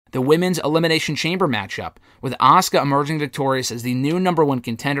the Women's Elimination Chamber matchup, with Asuka emerging victorious as the new #1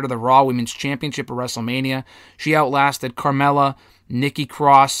 contender to the Raw Women's Championship at WrestleMania. She outlasted Carmella, Nikki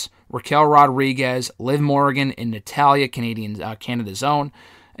Cross, Raquel Rodriguez, Liv Morgan, and Natalya, Canada's own.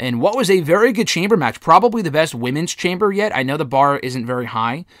 And what was a very good chamber match, probably the best women's chamber yet. I know the bar isn't very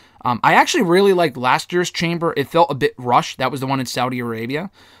high. I actually really liked last year's chamber. It felt a bit rushed. That was the one in Saudi Arabia.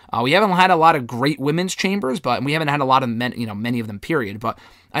 We haven't had a lot of great women's chambers, but we haven't had a lot of many of them, period. But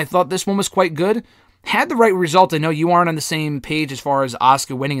I thought this one was quite good. Had the right result. I know you aren't on the same page as far as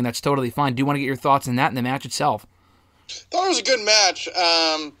Asuka winning, and that's totally fine. Do you want to get your thoughts on that and the match itself? Thought it was a good match.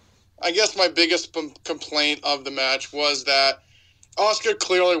 I guess my biggest complaint of the match was that Asuka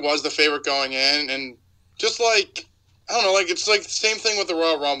clearly was the favorite going in, and just like, I don't know, like it's like the same thing with the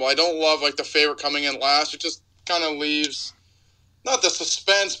Royal Rumble. I don't love like the favorite coming in last. It just kind of leaves, not the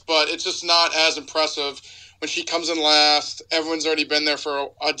suspense, but it's just not as impressive when she comes in last. Everyone's already been there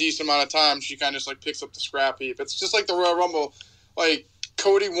for a decent amount of time. She kind of just like picks up the scrap heap. It's just like the Royal Rumble. Like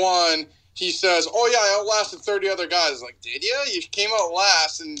Cody won. He says, "Oh yeah, I outlasted 30 other guys." Like, did you? You came out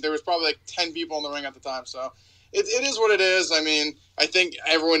last, and there was probably like 10 people in the ring at the time. So it is what it is. I mean, I think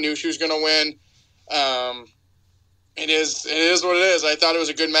everyone knew she was going to win. It is what it is. I thought it was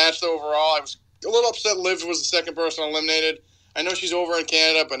a good match though overall. I was a little upset Liv was the second person eliminated. I know she's over in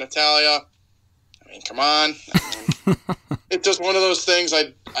Canada, but Natalya, I mean, come on. It's just one of those things.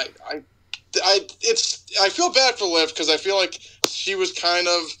 I feel bad for Liv because I feel like she was kind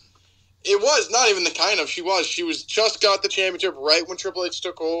of. It was not even the kind of. She was just got the championship right when Triple H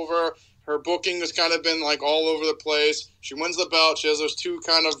took over. Her booking has kind of been like all over the place. She wins the belt. She has those two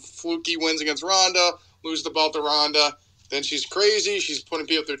kind of fluky wins against Ronda, lose the belt to Ronda. Then she's crazy. She's putting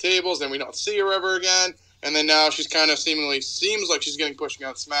people through tables. Then we don't see her ever again. And then now she's kind of seems like she's getting pushed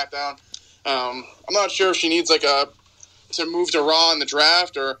on SmackDown. I'm not sure if she needs like to move to Raw in the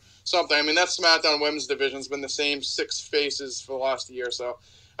draft or something. I mean, that SmackDown women's division has been the same 6 faces for the last year. So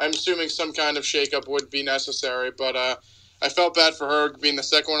I'm assuming some kind of shakeup would be necessary. But I felt bad for her being the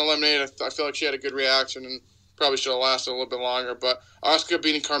second one eliminated. I feel like she had a good reaction and probably should have lasted a little bit longer. But Asuka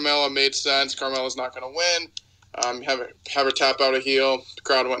beating Carmella made sense. Carmella's not going to win. Have her tap out a heel. The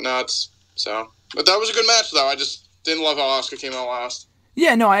crowd went nuts. But that was a good match, though. I just didn't love how Asuka came out last.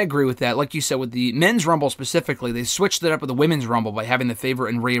 Yeah, no, I agree with that. Like you said, with the men's Rumble specifically, they switched it up with the women's Rumble by having the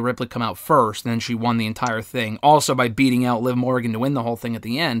favorite and Rhea Ripley come out first, and then she won the entire thing. Also by beating out Liv Morgan to win the whole thing at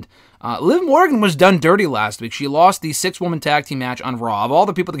the end. Liv Morgan was done dirty last week. She lost the 6-woman tag team match on Raw. Of all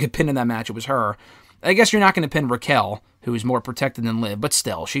the people that get pinned in that match, it was her. I guess you're not going to pin Raquel, who is more protected than Liv, but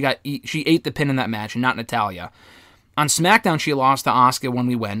still, she ate the pin in that match, and not Natalya. On SmackDown, she lost to Asuka when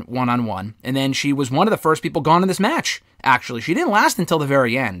we went one-on-one, and then she was one of the first people gone in this match, actually. She didn't last until the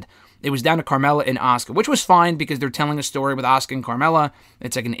very end. It was down to Carmella and Asuka, which was fine because they're telling a story with Asuka and Carmella.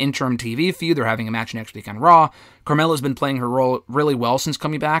 It's like an interim TV feud. They're having a match next week on Raw. Carmella's been playing her role really well since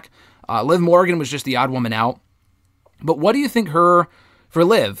coming back. Liv Morgan was just the odd woman out. But what do you think for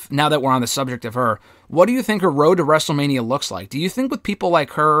Liv, now that we're on the subject of her, what do you think her road to WrestleMania looks like? Do you think with people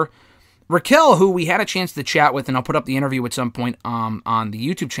like her, Raquel, who we had a chance to chat with, and I'll put up the interview at some point on the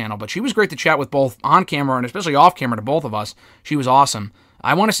YouTube channel, but she was great to chat with both on camera and especially off camera to both of us. She was awesome.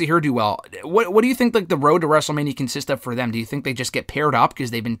 I want to see her do well. What do you think like the road to WrestleMania consists of for them? Do you think they just get paired up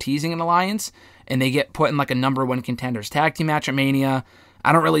because they've been teasing an alliance and they get put in like a #1 contenders tag team match at Mania?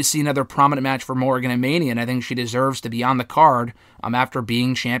 I don't really see another prominent match for Morgan at Mania, and I think she deserves to be on the card after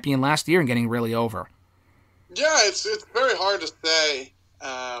being champion last year and getting really over. Yeah, it's very hard to say.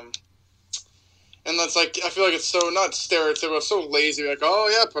 And that's like, I feel like it's so, not stereotypical, so lazy. Like, oh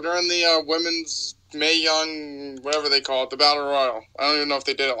yeah, put her in the women's Mae Young, whatever they call it, the Battle Royal. I don't even know if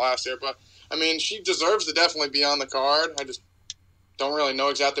they did it last year, but I mean, she deserves to definitely be on the card. I just don't really know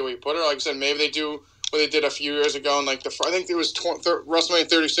exactly where you put her. Like I said, maybe they do what they did a few years ago, and like I think it was WrestleMania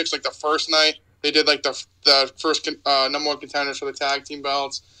 36, like the first night they did like the first #1 contenders for the tag team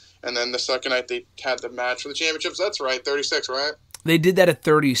belts, and then the second night they had the match for the championships. That's right, 36, right? They did that at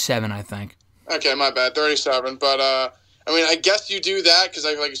 37, I think. Okay, my bad, 37. But, I mean, I guess you do that because,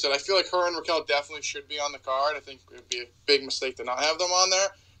 like you said, I feel like her and Raquel definitely should be on the card. I think it would be a big mistake to not have them on there.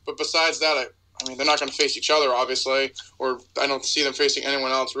 But besides that, I mean, they're not going to face each other, obviously, or I don't see them facing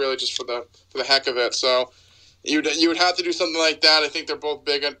anyone else really just for the heck of it. So you would have to do something like that. I think they're both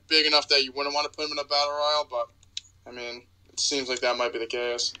big enough that you wouldn't want to put them in a battle royal. But, I mean, it seems like that might be the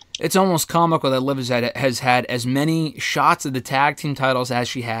case. It's almost comical that Liv has had as many shots at the tag team titles as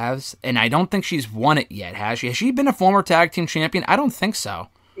she has, and I don't think she's won it yet, has she? Has she been a former tag team champion? I don't think so.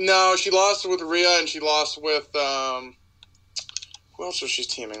 No, she lost with Rhea, and she lost with, who else was she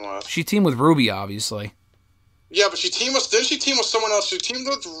teaming with? She teamed with Ruby, obviously. Yeah, but didn't she team with someone else? She teamed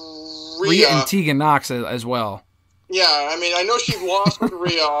with Rhea Rhea. and Tegan Knox as well. Yeah, I mean, I know she lost with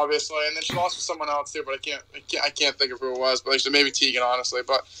Rhea, obviously, and then she lost with someone else too, but I can't think of who it was. But like, maybe Tegan, honestly.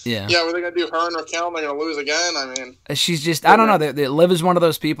 But yeah, were they gonna do her and Raquel? They're gonna lose again. I mean, she's just, I don't know. Liv is one of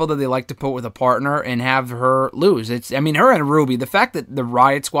those people that they like to put with a partner and have her lose. I mean, her and Ruby. The fact that the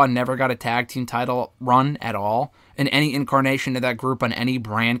Riot Squad never got a tag team title run at all in any incarnation of that group on any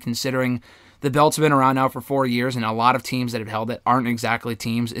brand, considering the belt's been around now for 4 years, and a lot of teams that have held it aren't exactly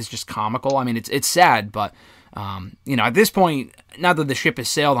teams, is just comical. I mean, it's sad, but. At this point, now that the ship has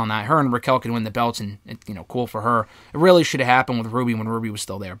sailed on that, her and Raquel can win the belts, and cool for her. It really should have happened with Ruby when Ruby was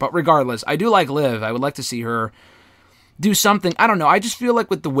still there. But regardless, I do like Liv. I would like to see her do something. I don't know. I just feel like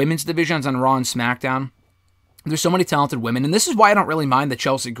with the women's divisions on Raw and SmackDown, there's so many talented women, and this is why I don't really mind the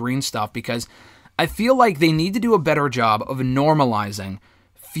Chelsea Green stuff, because I feel like they need to do a better job of normalizing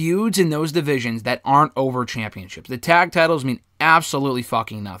feuds in those divisions that aren't over championships. The tag titles mean absolutely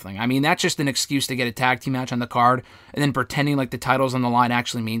fucking nothing. I mean, that's just an excuse to get a tag team match on the card and then pretending like the titles on the line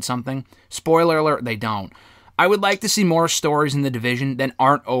actually mean something. Spoiler alert, they don't. I would like to see more stories in the division that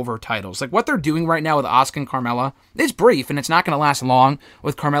aren't over titles. Like what they're doing right now with Asuka and Carmella is brief, and it's not going to last long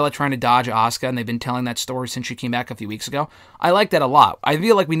with Carmella trying to dodge Asuka, and they've been telling that story since she came back a few weeks ago. I like that a lot. I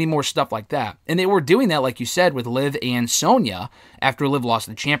feel like we need more stuff like that. And they were doing that, like you said, with Liv and Sonya. After Liv lost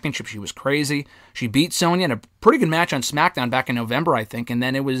the championship, she was crazy. She beat Sonya in a pretty good match on SmackDown back in November, I think, and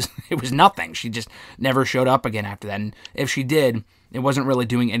then it was nothing. She just never showed up again after that. And if she did, it wasn't really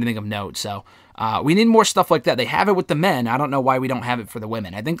doing anything of note. So we need more stuff like that. They have it with the men. I don't know why we don't have it for the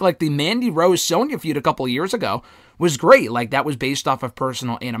women. I think like the Mandy Rose Sonya feud a couple of years ago was great. Like that was based off of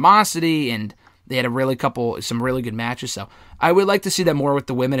personal animosity, and they had some really good matches. So I would like to see that more with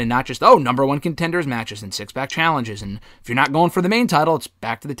the women, and not just number one contenders matches and six-pack challenges. And if you're not going for the main title, it's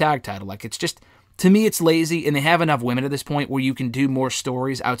back to the tag title. Like it's just, to me, it's lazy, and they have enough women at this point where you can do more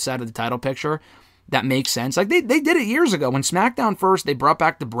stories outside of the title picture. That makes sense. Like they did it years ago when SmackDown first, they brought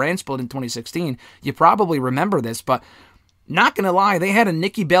back the brand split in 2016. You probably remember this, but not gonna lie, they had a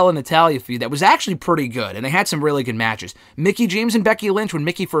Nikki Bella and Natalya feud that was actually pretty good, and they had some really good matches. Mickie James and Becky Lynch, when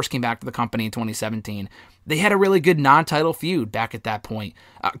Mickie first came back to the company in 2017, they had a really good non-title feud back at that point.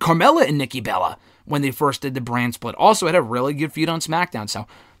 Carmella and Nikki Bella, when they first did the brand split, also had a really good feud on SmackDown. So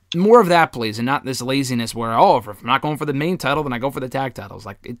more of that, please, and not this laziness where, if I'm not going for the main title, then I go for the tag titles.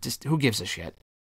 Like, it just, who gives a shit?